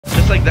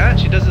like that?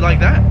 She does it like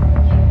that?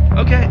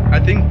 Okay, I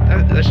think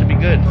that should be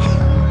good.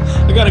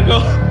 I gotta go.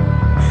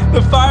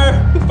 The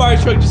fire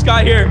truck just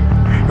got here.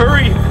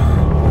 Hurry.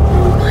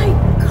 Oh my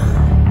God.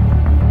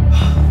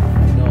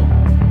 No.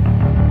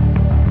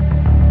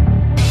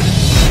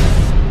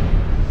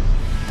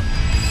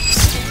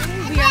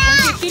 We are going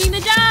to be feeding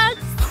the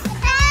dogs.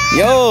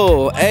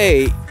 Yo,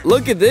 hey,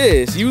 look at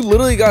this. You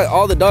literally got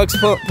all the dogs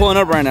pulling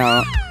up right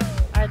now.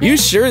 Are they? You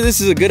sure this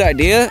is a good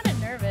idea? I'm kind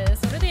of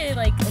nervous. What if they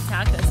like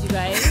attack us, you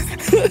guys?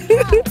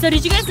 So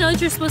did you guys know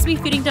that you're supposed to be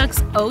feeding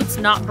ducks oats,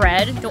 not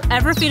bread? Don't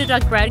ever feed a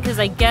duck bread because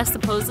I guess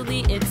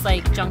supposedly it's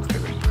like junk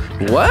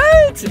food.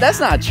 What? That's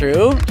not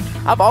true.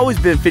 I've always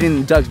been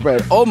feeding the ducks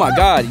bread. Oh my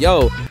God,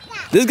 yo.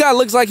 This guy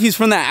looks like he's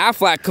from that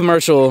Aflac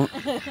commercial.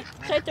 Should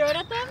I throw it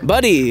at them?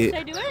 Buddy. Should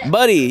I do it?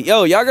 Buddy,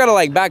 yo, y'all gotta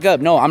like back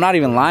up. No, I'm not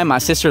even lying. My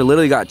sister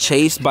literally got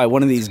chased by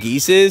one of these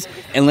geeses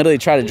and literally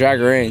tried to drag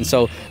her in.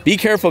 So be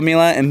careful,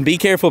 Mila, and be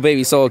careful,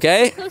 baby. So,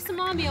 okay? Close to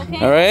mommy, okay?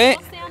 All right.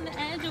 I'll stay on the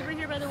edge over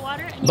here by the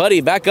water. And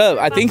Buddy, back up.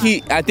 I think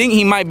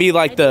he might be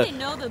like I the. didn't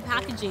know the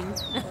packaging.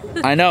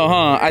 I know,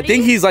 huh? I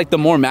think he's like the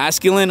more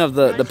masculine of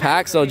the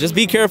pack. So just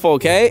be careful,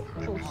 okay?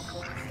 Oh.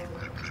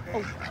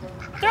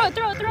 Throw it,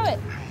 throw it, throw it.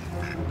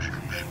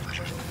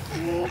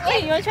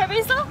 Wait, you want to try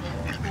basil?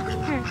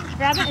 Here,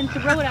 grab it and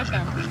throw it at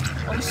them.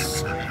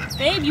 Oh,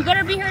 babe, you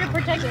better be here to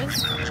protect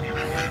us.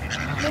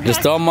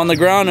 Just throw him on the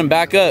ground and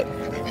back up.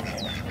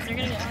 They're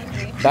gonna get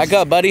hungry. Back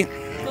up, buddy.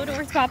 Go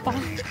towards Papa.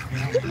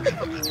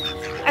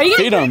 Are you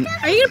Feed him.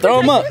 Are you gonna Throw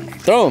him up. protect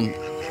us? Throw him.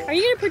 Are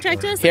you gonna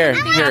protect us? Here,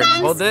 Anything here.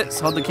 happens? Hold this.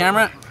 Hold the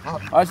camera.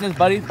 Watch this,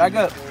 buddy. Back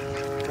up.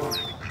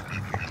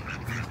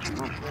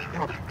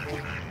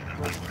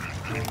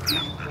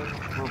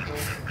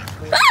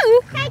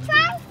 Oh!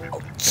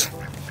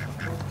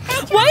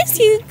 Why is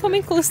he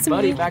coming close to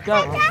Buddy, me? back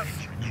up.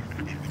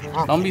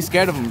 Don't be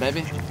scared of him,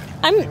 baby.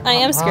 I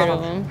am scared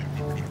of him.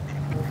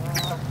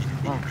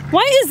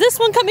 Why is this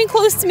one coming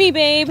close to me,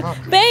 babe?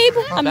 Babe,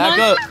 I'm Back not.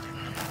 up.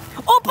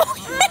 Oh,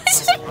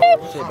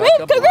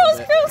 babe, go,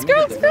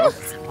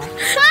 girls.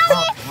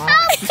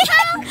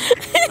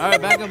 All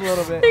right, back up a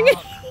little bit.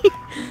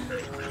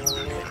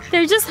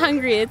 They're just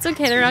hungry. It's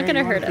okay. They're not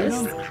gonna hurt us.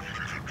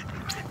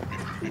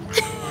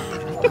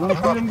 You want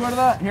to feed him? Go to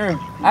that. Here,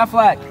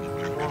 Aflac.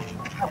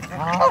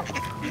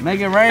 Make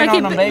it rain Okay,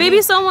 on him, baby.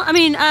 maybe someone. I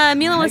mean,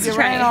 Mila wants Make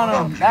to it rain try.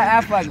 on him.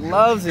 That Aflac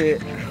loves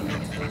it.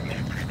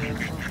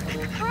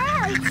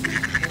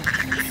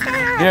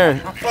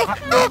 Here.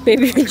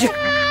 Baby,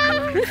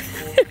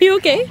 are you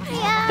okay?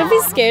 Yeah. Don't be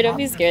scared. Don't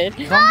be scared.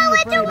 Oh,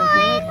 it's a one.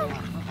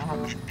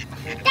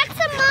 That's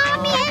a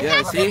mommy and Yeah,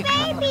 that's see? a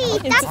baby.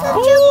 It's- That's a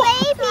two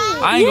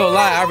babies. I ain't gonna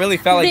lie. I really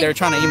felt like they were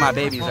trying to eat my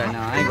babies right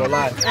now. I ain't gonna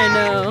lie. I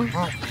know.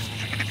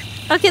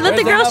 Okay, let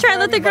the There's girls enough try. for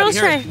Let the everybody. girls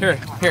try.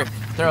 Here.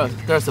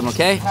 Throw some,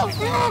 okay?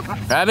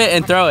 Grab it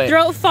and throw it.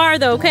 Throw it far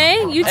though,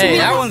 okay? You two. Hey,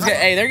 that one's getting.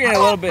 Hey, they're getting a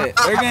little bit.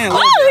 They're getting a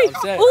little bit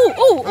upset.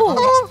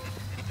 Ooh.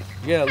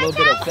 Get a little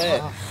bit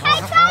upset.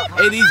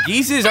 Hey, these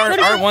geeses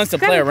aren't ones to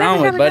play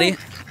around with, buddy.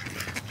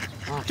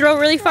 Throw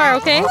really far,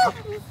 okay? Hey,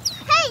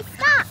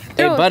 stop. Hey,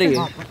 Throw it. buddy,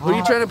 who are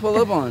you trying to pull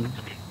up on?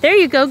 There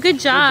you go. Good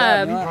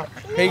job.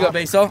 Here you go,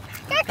 Basil.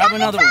 Grab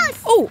another one.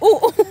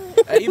 Oh.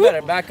 Hey, you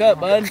better back up,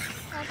 bud.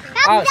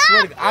 I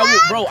swear to God,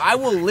 I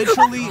will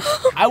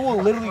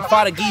literally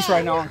fight a geese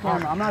right now on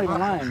camera. I'm not even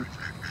lying.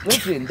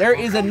 Listen, there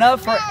is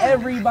enough for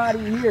everybody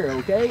here,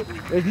 okay?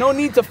 There's no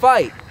need to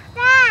fight.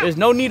 There's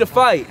no need to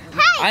fight.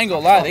 I ain't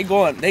gonna lie, they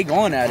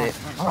going at it.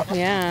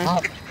 Yeah.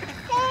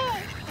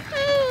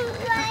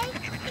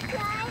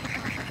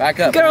 Back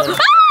up. Girl.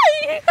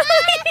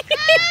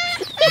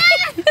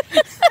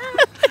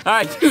 All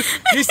right,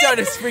 you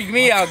started to freak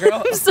me out,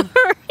 girl. I'm sorry.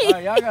 All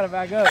right, y'all gotta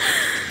back up.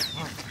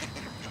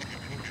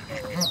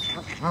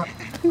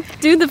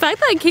 Dude, the fact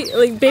that I can't,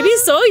 like, baby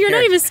soul, you're not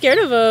Here. even scared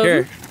of him.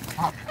 Here.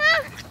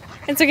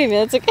 It's okay,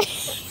 man. It's okay.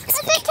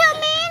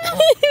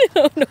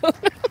 No.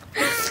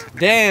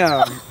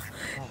 Damn.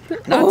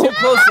 Not too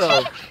close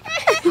though.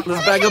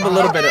 Let's back up a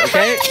little bit,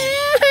 okay?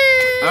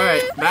 All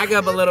right, back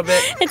up a little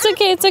bit. It's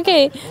okay.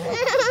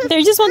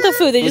 They just want the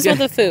food. They just want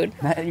the food.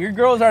 Your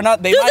girls are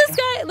not. They Look might. at this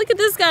guy. Look at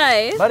this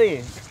guy.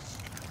 Buddy.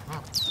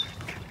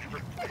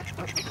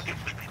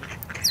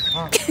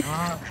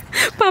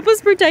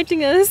 Papa's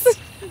protecting us.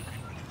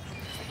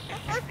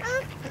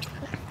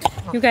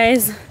 You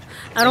guys,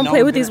 I don't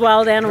play with these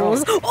wild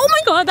animals. Oh my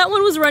God, that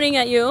one was running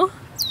at you.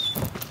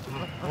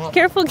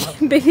 Careful,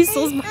 baby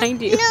soul's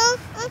behind you.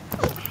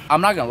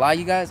 I'm not gonna lie,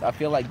 you guys. I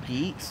feel like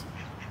geeks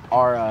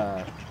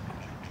are.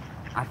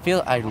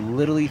 I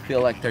literally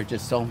feel like they're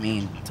just so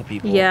mean to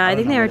people. Yeah, I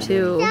think don't they know are what it is.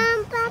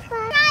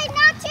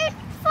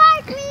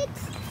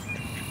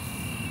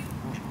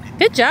 too.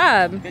 Good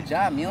job. Good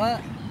job,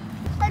 Mila.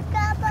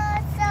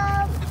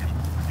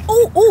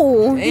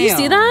 Oh, did you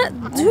see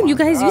Damn. that? Dude, you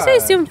guys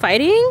see him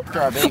fighting?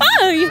 Sure, baby.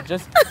 Oh,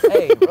 Just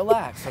hey,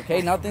 relax,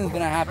 okay? Nothing's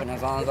gonna happen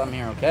as long as I'm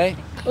here, okay?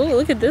 oh,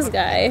 look at this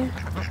guy.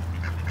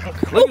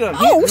 Look at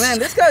him. Man,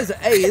 this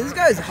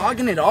guy's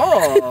hogging it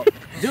all.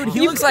 Dude,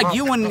 he looks like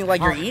you when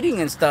like you're eating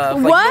and stuff.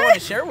 Like What? you want to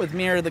share with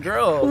me or the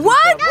girls. and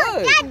What? stuff.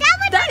 Look. That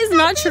That is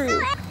not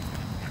true.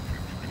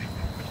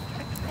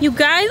 You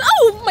guys,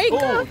 oh my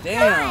god. Oh,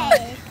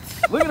 damn.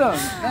 Look at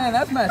them. Man,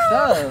 that's messed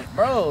up.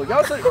 Bro,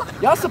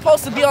 y'all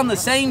supposed to be on the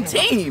same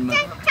team.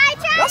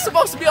 Y'all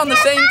supposed to be on the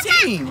same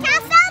team.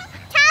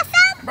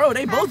 Bro,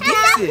 they both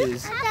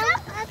geese.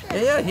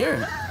 Yeah,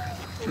 here.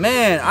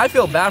 Man, I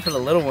feel bad for the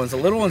little ones. The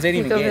little ones ain't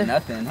even getting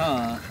nothing,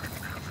 huh?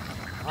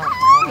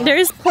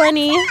 There's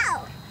plenty.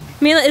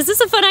 Mila, is this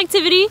a fun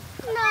activity?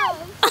 No.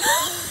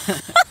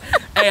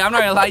 Hey, I'm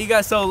not gonna lie, you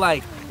guys. So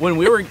like, when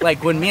we were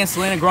like, when me and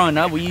Selena growing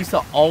up, we used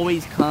to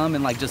always come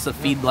and like just to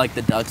feed like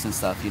the ducks and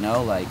stuff, you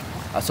know, like.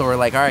 So we're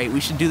like, all right, we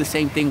should do the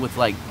same thing with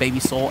like baby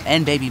Soul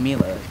and baby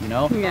Mila, you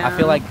know? Yeah. I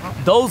feel like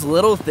those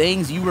little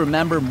things you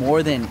remember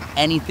more than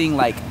anything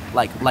like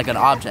an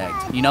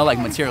object, you know, like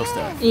material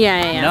stuff.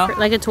 Yeah. You know?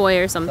 Like a toy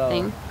or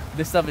something. So,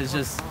 this stuff is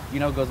just,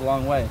 you know, goes a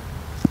long way.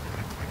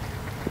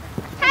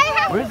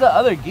 Where's the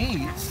other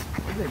geese?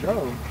 Where'd they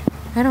go?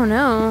 I don't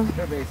know.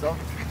 Here, baby Soul.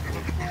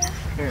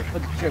 Here,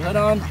 put your hood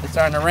on. It's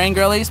starting to rain,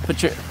 girlies.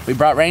 We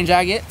brought rain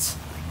jackets.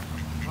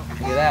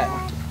 Look at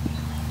that.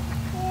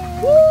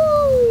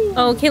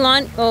 Oh,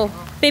 Kaylon. Oh,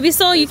 baby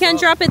Soul, you can't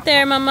drop it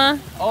there, Mama.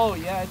 Oh,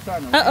 yeah, it's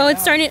starting to rain. Uh-oh,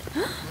 it's starting.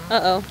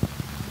 Uh-oh.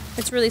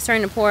 It's really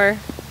starting to pour.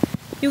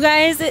 You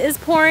guys, it is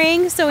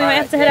pouring, so we might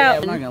have to head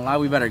out. I'm not gonna lie,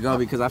 we better go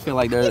because I feel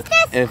like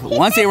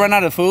once they run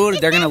out of food,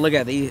 they're gonna look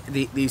at these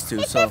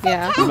two. So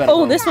Yeah. we better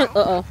Oh, go. this one.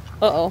 Uh-oh.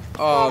 Uh-oh.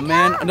 Oh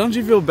man, don't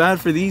you feel bad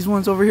for these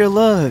ones over here?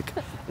 Look.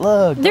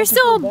 There's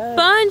still a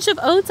bunch of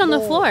oats on the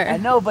floor. I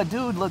know, but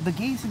dude, look, the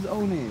geese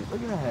own it.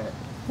 Look at that.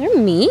 They're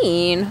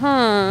mean,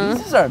 huh?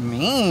 Geese are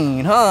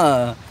mean,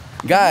 huh?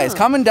 Guys,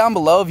 comment down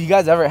below if you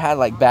guys ever had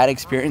like bad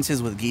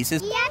experiences with geese. Yeah,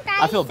 guys,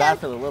 I feel bad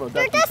for the little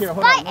they're duckies. just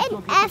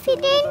biting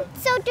everything,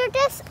 so they're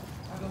just,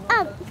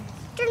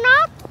 they're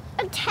not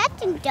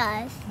attacking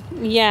us.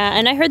 Yeah,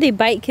 and I heard they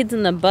bite kids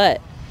in the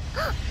butt.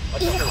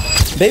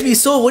 Baby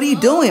Soul, what are you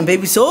doing,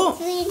 Baby Soul?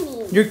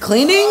 Cleaning. You're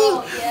cleaning?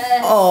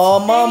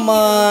 Oh,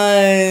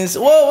 mamas.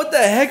 Whoa, what the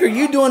heck are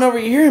you doing over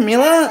here,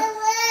 Mila?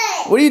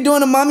 What are you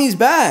doing to mommy's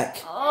back?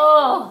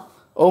 Oh.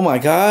 Oh my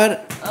god.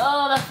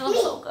 Oh, that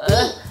feels so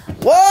good.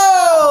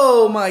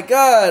 Whoa, my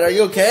god. Are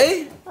you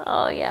okay?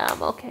 Oh, yeah,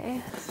 I'm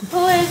okay.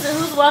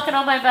 Who's walking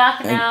on my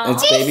back now?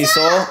 It's Baby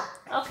Soul.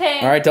 Okay.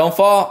 All right, don't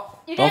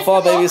fall. You Don't guys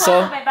fall, can Baby walk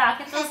Soul. on my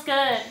back. It feels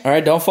good. All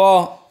right, don't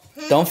fall.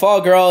 Don't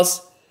fall,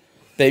 girls.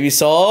 Baby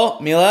Soul,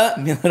 Mila,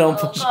 don't Oh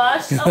push.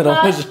 gosh, Mila, oh don't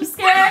gosh, push. I'm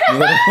scared.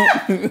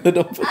 Mila,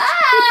 don't push.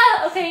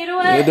 Ah, okay, you know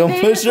what? Mila, don't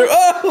Maybe push her.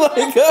 Oh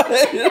my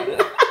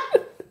god.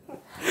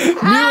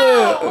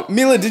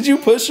 Mila, did you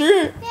push her?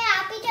 Yeah,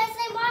 because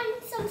I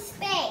want some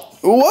space.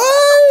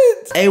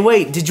 What? Hey,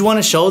 wait, did you want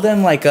to show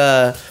them like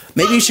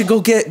maybe you should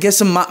go get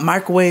some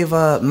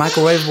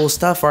microwavable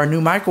stuff for our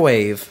new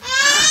microwave.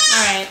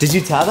 Alright. Did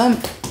you tell them?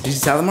 Did you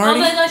tell them Oh already?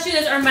 my gosh, you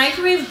guys, our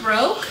microwave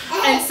broke,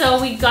 and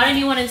so we got a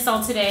new one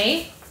installed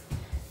today,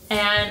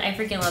 and I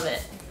freaking love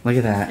it. Look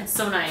at that. It's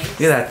so nice.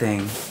 Look at that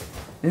thing.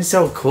 It's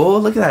so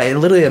cool. Look at that. It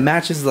literally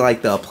matches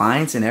like the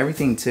appliance and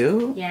everything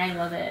too. Yeah, I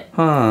love it.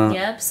 Huh.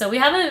 Yep. So we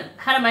haven't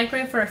had a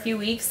microwave for a few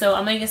weeks, so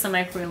I'm gonna get some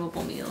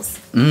microwavable meals.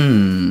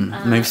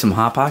 Maybe some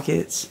Hot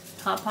Pockets.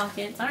 Hot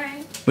Pockets. All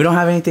right. We don't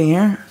have anything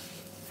here.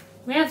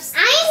 We have.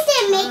 I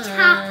can make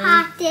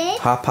hot pockets.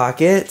 Hot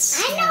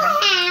Pockets. I know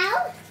how.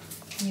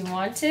 You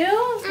want to?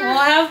 We'll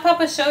have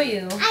Papa show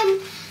you. I'm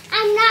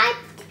not.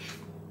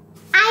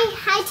 I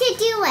had to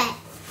do it.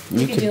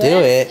 You can could do do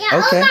it. Yeah,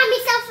 Okay. all by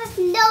myself with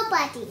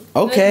nobody.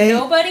 Okay.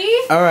 With nobody?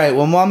 All right.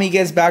 Well, mommy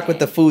gets back with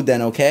the food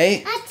then.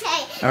 Okay.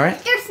 Okay. All right.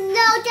 There's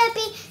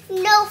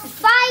no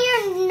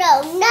fire,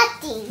 no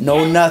nothing.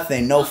 No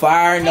nothing. No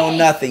fire. No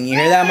nothing. You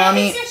hear that,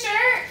 mommy? Is your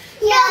shirt?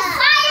 No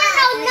fire,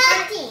 no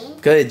nothing.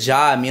 Good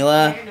job,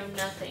 Mila. Fire, no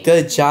nothing.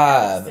 Good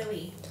job.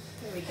 Silly.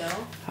 There we go.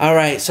 All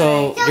right.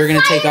 So you're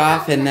gonna take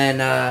off, and then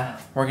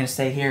we're gonna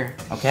stay here.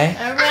 Okay.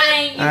 All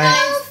right. You All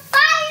right. No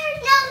fire,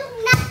 no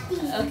nothing.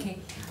 guys. Okay.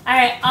 All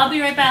right. I'll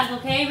be right back.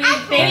 Okay.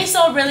 Baby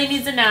Soul really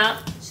needs a nap.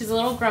 She's a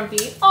little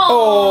grumpy.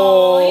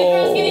 Oh, you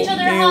girls give each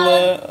other a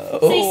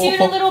hug. Say see you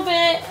in a little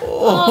bit.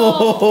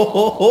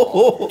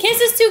 Oh.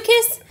 Kisses too.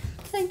 Kiss.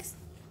 Thanks.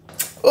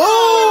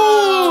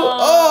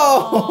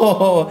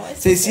 Oh.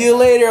 Say see you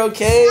later,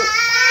 okay?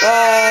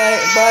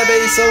 Bye. Bye,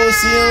 baby. So we'll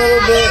see you in a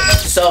little bit.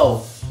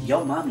 So,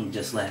 your mommy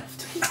just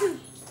left.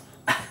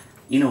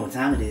 You know what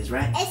time it is,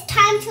 right? It's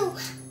time to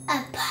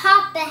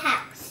pop the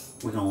house.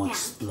 We're gonna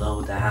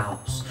explode the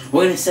house.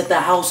 We're gonna set the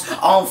house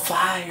on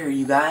fire,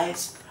 you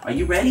guys. Are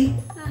you ready?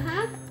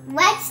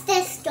 Let's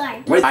just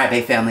start. All right,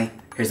 BAE Family.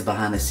 Here's the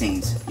behind the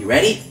scenes. You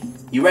ready?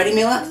 You ready,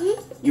 Mila?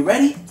 You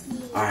ready?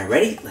 All right,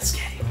 ready? Let's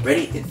get it.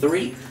 Ready in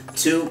 3,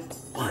 2,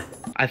 1.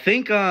 I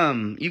think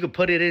you could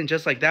put it in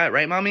just like that,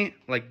 right, mommy?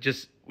 Like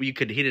just you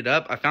could heat it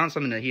up. I found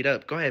something to heat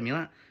up. Go ahead,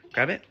 Mila.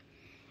 Grab it.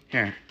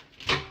 Here.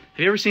 Have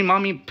you ever seen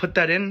mommy put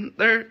that in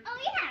there? Oh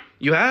yeah.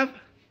 You have?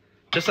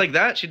 Just like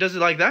that? She does it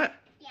like that?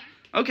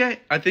 Yeah. Okay,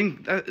 I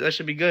think that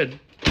should be good.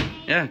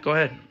 Yeah, go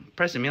ahead.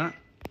 Press it, Mila.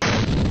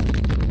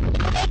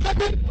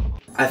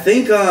 I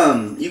think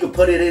you could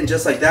put it in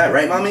just like that,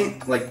 right, mommy?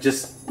 Like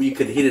just you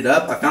could heat it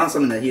up. I found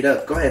something to heat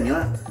up. Go ahead,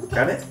 Mila.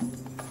 Grab it.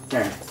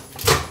 There.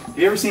 Have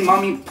you ever seen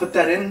mommy put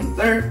that in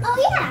there?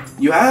 Oh yeah.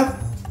 You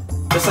have?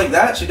 Just like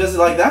that? She does it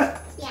like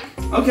that? Yeah.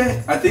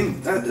 Okay, I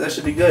think that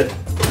should be good.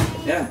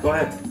 Yeah, go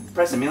ahead.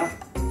 Press it, Mila.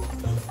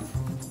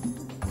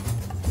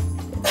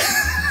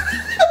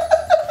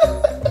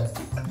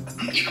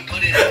 You can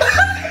put it in like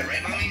that,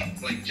 right, mommy?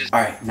 Like just. All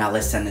right, now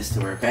let's send this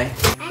to her, okay?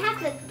 I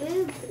have a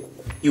boo-boo.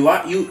 You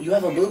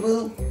have a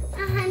boo-boo?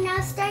 No,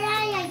 started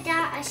I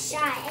got a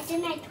shot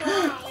and then I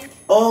cried.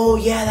 Oh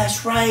yeah,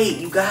 that's right,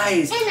 you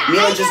guys.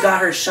 Mila just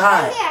got her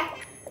shot. Here.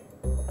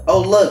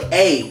 Oh look,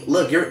 hey,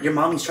 look, your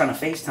mommy's trying to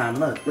FaceTime.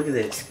 Look at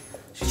this.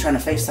 She's trying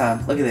to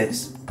FaceTime. Look at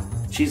this.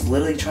 She's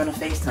literally trying to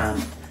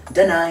FaceTime.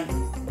 Deny.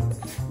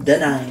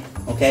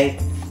 Okay.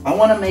 I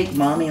want to make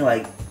mommy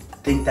like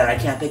think that I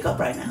can't pick up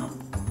right now.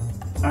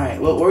 All right.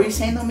 What were you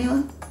saying though,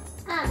 Mila?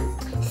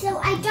 So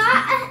I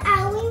got an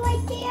alley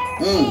right there,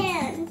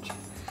 and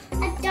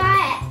I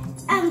got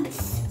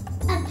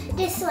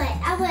this way.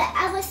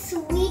 I was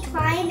sweet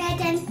crying, and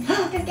then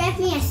they gave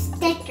me a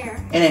sticker.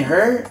 And it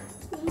hurt?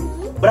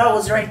 But I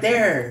was right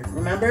there.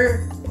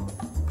 Remember?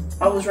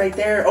 I was right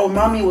there. Oh,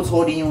 mommy was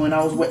holding you, and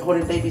I was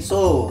holding baby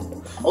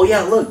Soul. Oh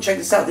yeah, look, check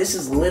this out. This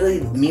is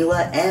literally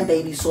Mila and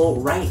baby Soul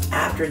right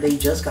after they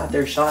just got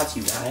their shots,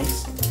 you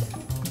guys.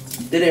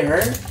 Did it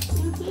hurt?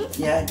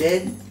 Yeah, it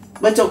did.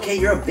 But it's okay.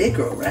 You're a big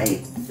girl,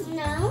 right?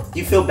 No.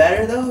 You feel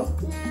better though?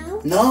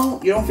 No. No?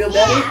 You don't feel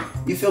better? Yeah.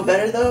 You feel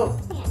better though?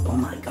 Yeah. Oh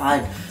my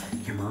god.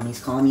 Your mommy's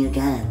calling me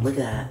again. Look at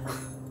that.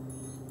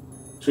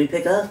 Should we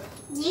pick up?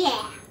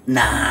 Yeah.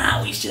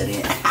 Nah, we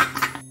shouldn't.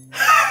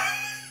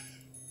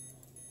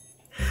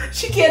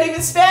 She can't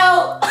even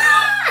spell.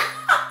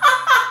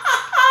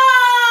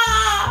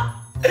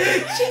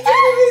 She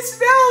can't even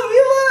spell,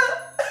 Mila.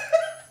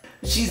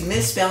 She's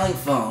misspelling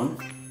phone.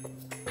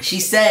 She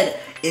said,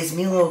 "Is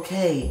Mila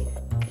okay?"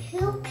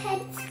 Who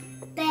puts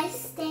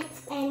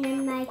biscuits in the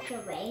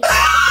microwave?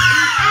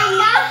 I'm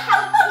not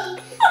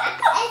happy.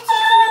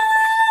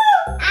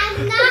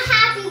 I'm not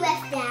happy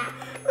with that.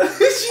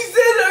 She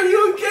said, "Are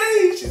you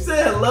okay?" She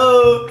said,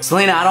 "Hello."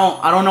 Selena, I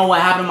don't know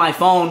what happened to my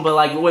phone, but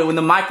like when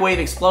the microwave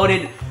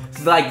exploded,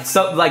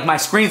 like my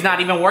screen's not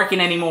even working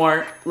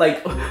anymore.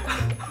 Like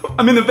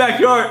I'm in the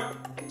backyard.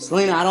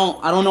 Selena, I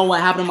don't know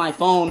what happened to my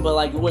phone, but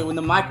like when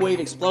the microwave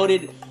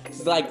exploded,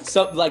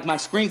 like my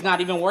screen's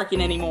not even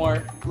working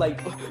anymore.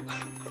 Like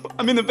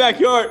I'm in the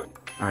backyard.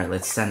 All right,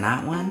 let's send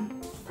that one.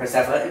 Press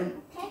that button.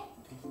 Okay.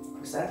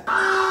 Press that. I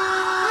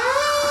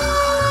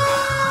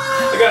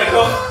gotta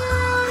go.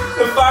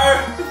 The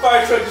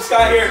fire truck just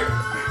got here.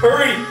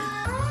 Hurry!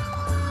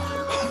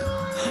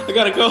 I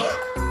gotta go.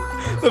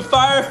 The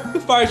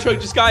fire truck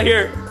just got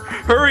here.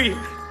 Hurry!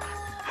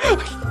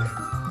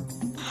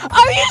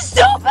 Are you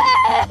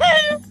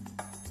stupid?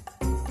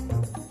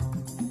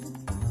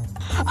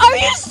 Are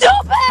you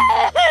stupid?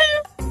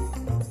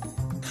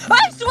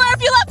 I swear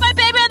if you left my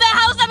baby in the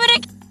house, I'm gonna...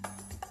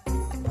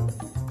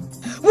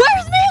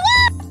 Where's Mila?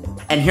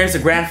 And here's the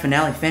grand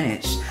finale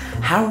finish.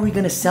 How are we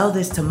gonna sell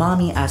this to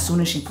mommy as soon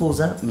as she pulls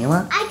up,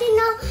 Mila? I don't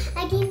know.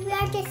 I think we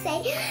have to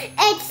say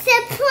it's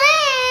a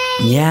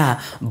plan. Yeah,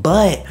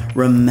 but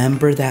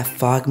remember that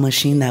fog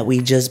machine that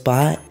we just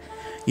bought?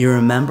 You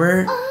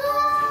remember?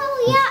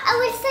 Oh yeah, I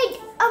was like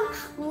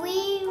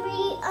we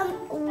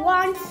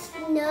want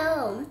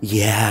snow.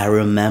 Yeah,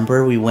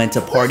 remember we went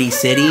to Party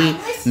City?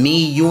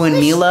 Me, you, and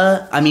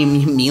Mila. I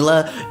mean,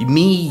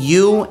 me,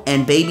 you,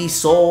 and baby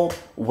Soul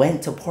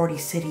went to Party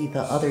City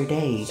the other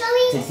day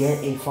to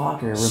get a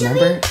fogger.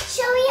 Remember?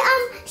 Shall we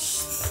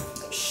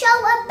show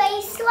a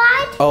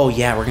baseline? Oh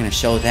yeah, we're gonna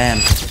show them.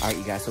 All right,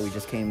 you guys. So we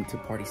just came to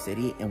Party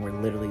City, and we're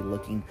literally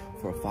looking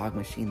for a fog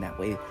machine. That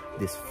way,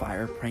 this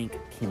fire prank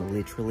can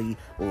literally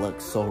look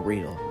so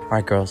real. All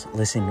right, girls,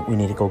 listen. We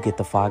need to go get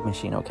the fog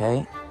machine,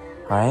 okay?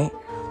 All right.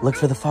 Look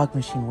for the fog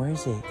machine. Where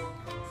is it?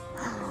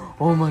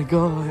 Oh my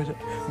God,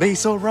 baby,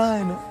 so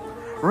run,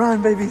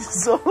 baby,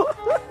 so.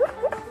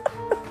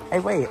 Hey,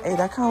 wait, hey,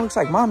 that kind of looks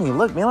like mommy.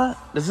 Look, Mila,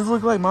 does this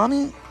look like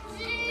mommy?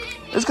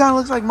 This kind of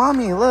looks like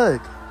mommy.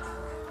 Look,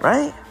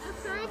 right?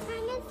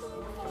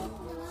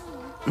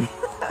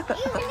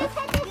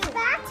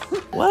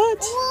 What?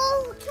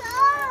 Whoa,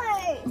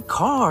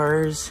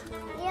 Cars?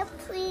 Yeah,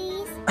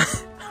 please.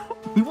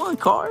 We want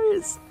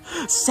cars?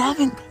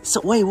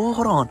 So wait, well,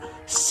 hold on.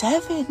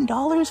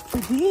 $7 for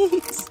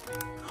these?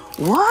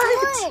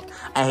 What?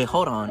 Hey,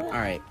 hold on. All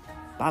right,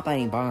 Papa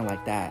ain't buying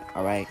like that.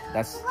 All right,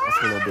 that's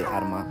a little bit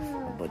out of my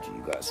budget,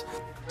 you guys.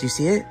 Do you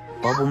see it?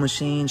 Bubble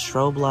machine,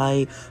 strobe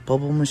light,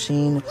 bubble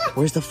machine.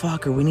 Where's the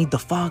fogger? We need the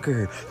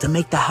fogger to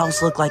make the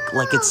house look like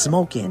it's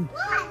smoking.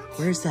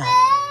 Where's that?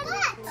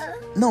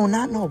 No,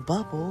 not no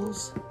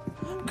bubbles.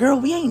 Girl,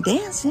 we ain't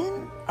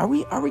dancing. Are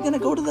we gonna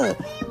go to the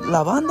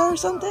La Banda or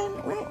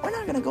something? We're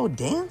not gonna go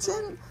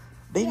dancing,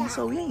 baby.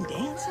 So we ain't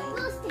dancing.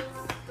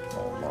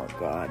 Oh my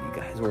God, you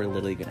guys, we're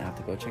literally gonna have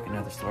to go check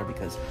another store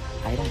because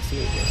I don't see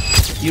it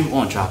here. You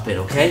won't drop it,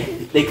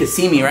 okay? They could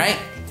see me, right?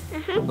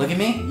 Look at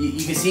me.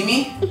 You can see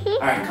me? All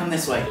right, come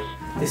this way.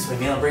 This way,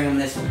 Mila. Bring them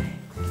this way.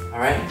 All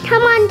right.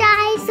 Come on,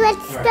 guys.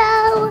 Let's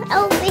go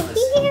over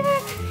here.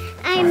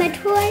 I'm a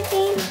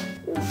twerking.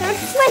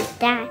 That's like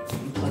that.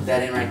 Put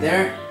that in right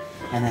there,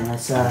 and then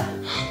let's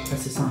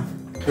press this on.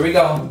 Here we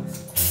go.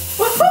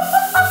 Look!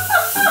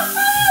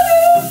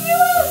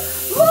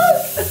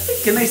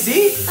 Can they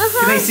see?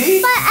 Can they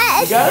see? But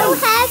it's so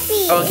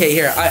heavy. Okay,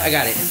 here, I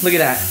got it. Look at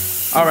that.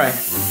 All right.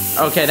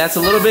 Okay, that's a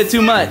little bit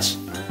too much.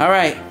 All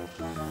right.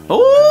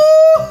 Oh!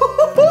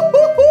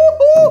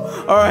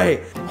 All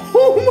right.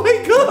 Oh my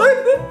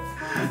God!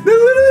 That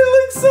literally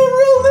looks so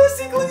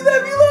realistic. Look at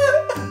that, Mila.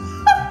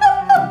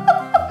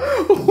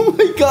 Oh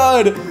my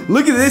God!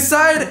 Look at this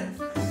side,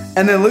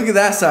 and then look at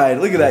that side.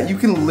 Look at that. You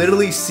can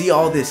literally see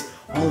all this,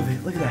 all of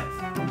it. Look at that.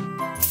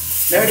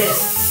 There it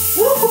is.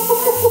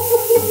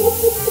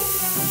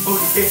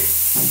 Okay,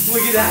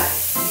 look at that.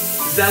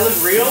 Does that look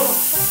real?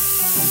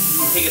 You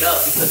can pick it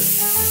up because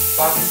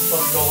Spock is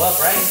supposed to go up,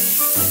 right?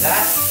 Like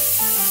that.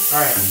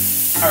 All right.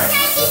 All right.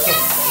 Let's go.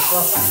 Let's go.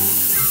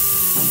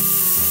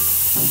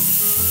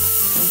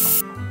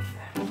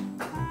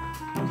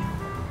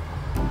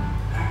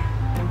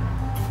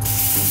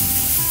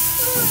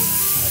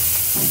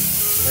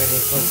 There it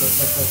is. Look.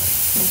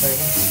 There it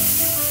is.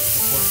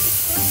 It's working.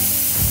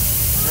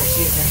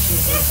 There she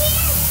is.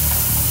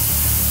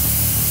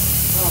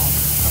 Oh.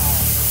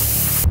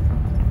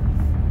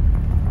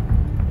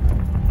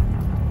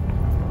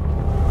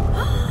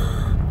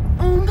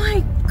 Oh my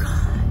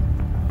God.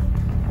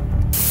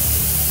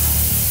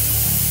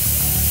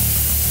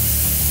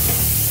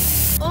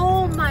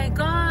 Oh my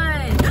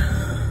God.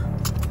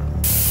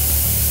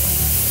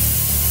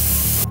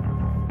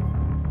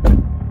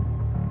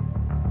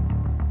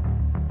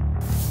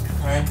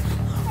 Alright.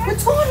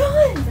 What's going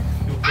on?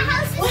 A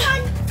house is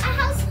on. A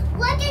house.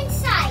 Look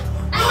inside.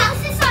 A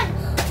house is on.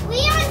 We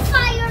are on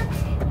fire.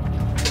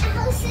 A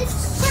house is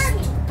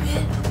burning.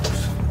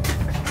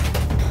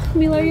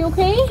 Mila, are you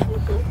okay?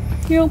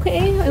 You're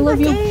okay? I love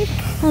you.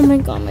 Oh my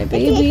God, my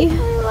baby. I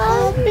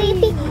love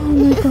baby. Oh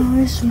my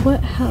gosh,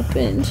 what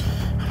happened?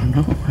 I don't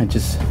know. I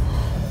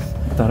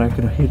thought I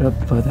could heat up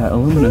that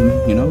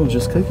aluminum. You know, it was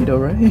just cookie dough,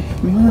 right?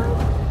 Mila?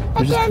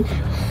 But then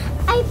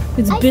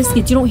It's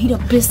biscuits. You don't heat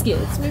up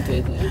biscuits, my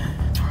baby.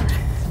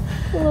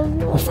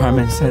 The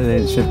fireman said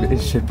that it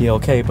should be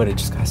okay, but it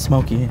just got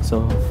smoky.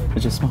 So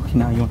it's just smoky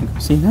now. You want to go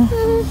see now?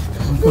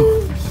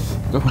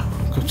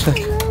 Go check.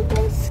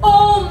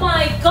 Oh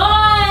my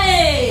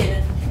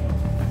God!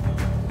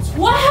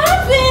 What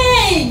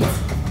happened?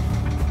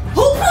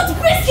 Who puts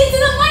biscuits in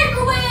the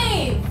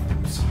microwave?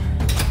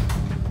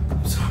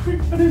 I'm sorry.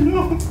 I didn't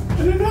know.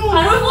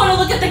 I don't want to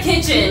look at the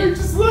kitchen.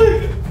 Just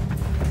look.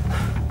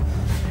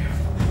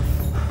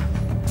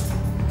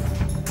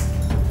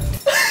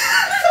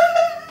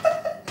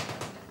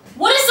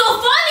 What is so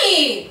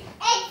funny?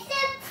 it's a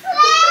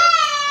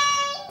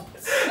plane.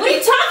 What are you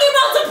talking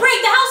about? It's a prank.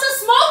 The house is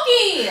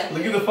smoky.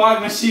 Look at the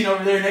fog machine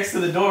over there next to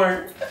the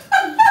door.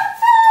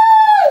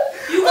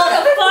 You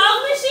got a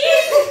fog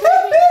machine?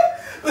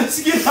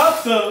 Let's get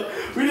out though.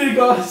 We need to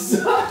go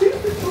outside.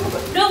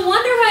 No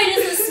wonder why it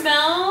doesn't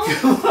smell.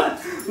 Come on.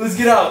 Let's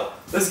get out.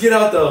 Let's get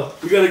out though.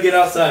 We gotta get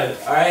outside.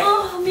 All right.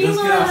 Oh, Mila.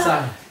 Let's get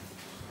outside.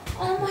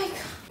 Oh my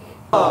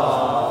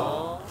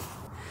God.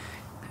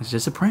 It's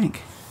just a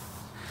prank.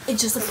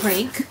 It's just a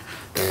prank.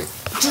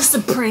 Just a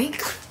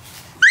prank.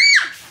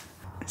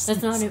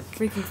 That's not a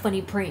freaking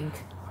funny prank.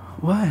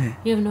 What?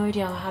 You have no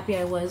idea how happy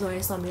I was when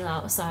I saw Mila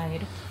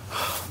outside.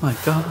 Oh my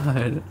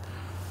God.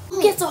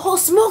 Who gets a whole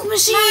smoke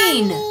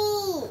machine?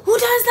 Who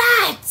does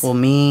that? Well,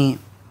 me,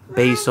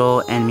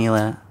 Basil, and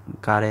Mila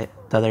got it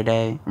the other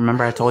day.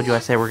 Remember I told you I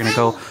said we're gonna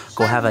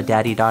go have a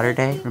daddy-daughter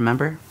day?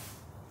 Remember?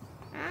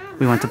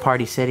 We went to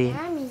Party City.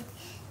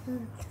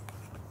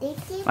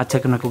 I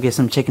took him to go get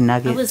some chicken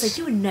nuggets. I was like,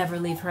 you would never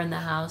leave her in the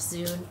house,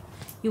 dude.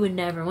 You would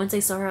never. Once I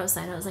saw her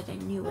outside, I was like, I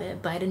knew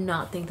it, but I did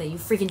not think that you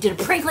freaking did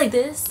a prank like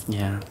this.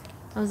 Yeah.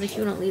 I was like,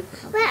 you don't leave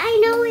her. But I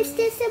know it's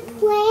just a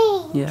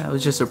plane. Yeah, it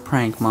was just a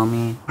prank,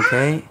 Mommy.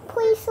 Okay?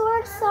 Please,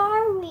 we're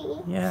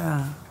sorry.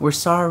 Yeah. We're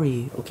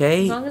sorry,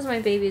 okay? As long as my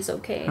baby's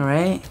okay.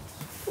 Alright?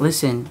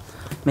 Listen,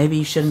 maybe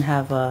you shouldn't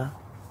have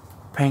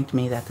pranked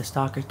me that the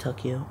stalker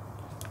took you.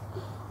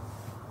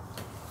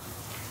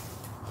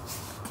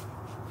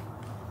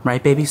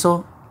 Right, baby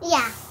soul?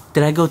 Yeah.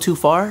 Did I go too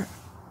far?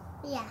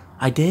 Yeah.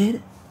 I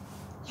did?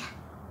 Yeah.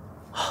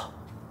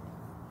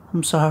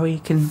 I'm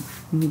sorry.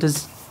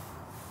 Does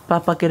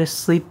Papa get to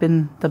sleep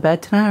in the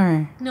bed tonight?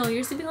 Or? No,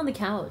 you're sleeping on the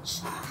couch.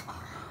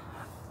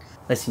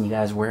 Listen, you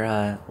guys,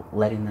 we're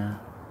letting the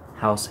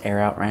house air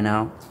out right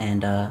now,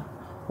 and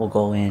we'll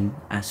go in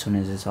as soon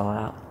as it's all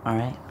out. All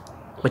right?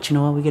 But you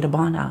know what? We get a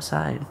bond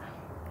outside.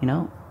 You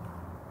know?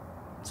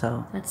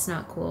 So. That's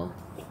not cool.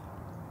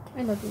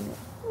 I love you.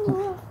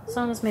 As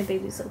long as my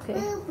baby's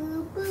okay.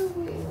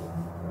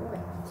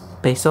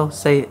 Basil,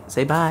 say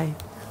bye.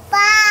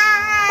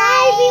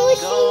 Bye. We will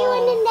see you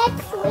in the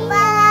next week.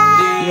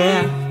 Bye.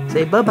 Yeah.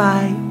 Say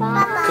bye-bye.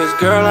 Bye. Cause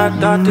girl, I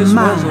thought this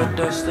was your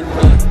destiny.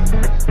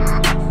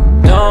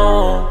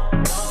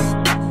 Don't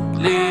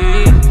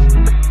leave.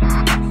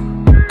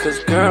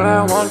 Cause girl,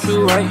 I want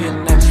you right here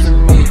next to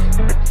me.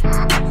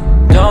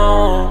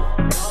 Don't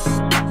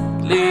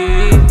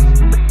leave.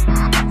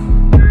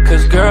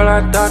 Cause girl,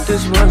 I thought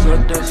this was our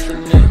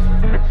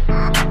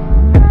destiny.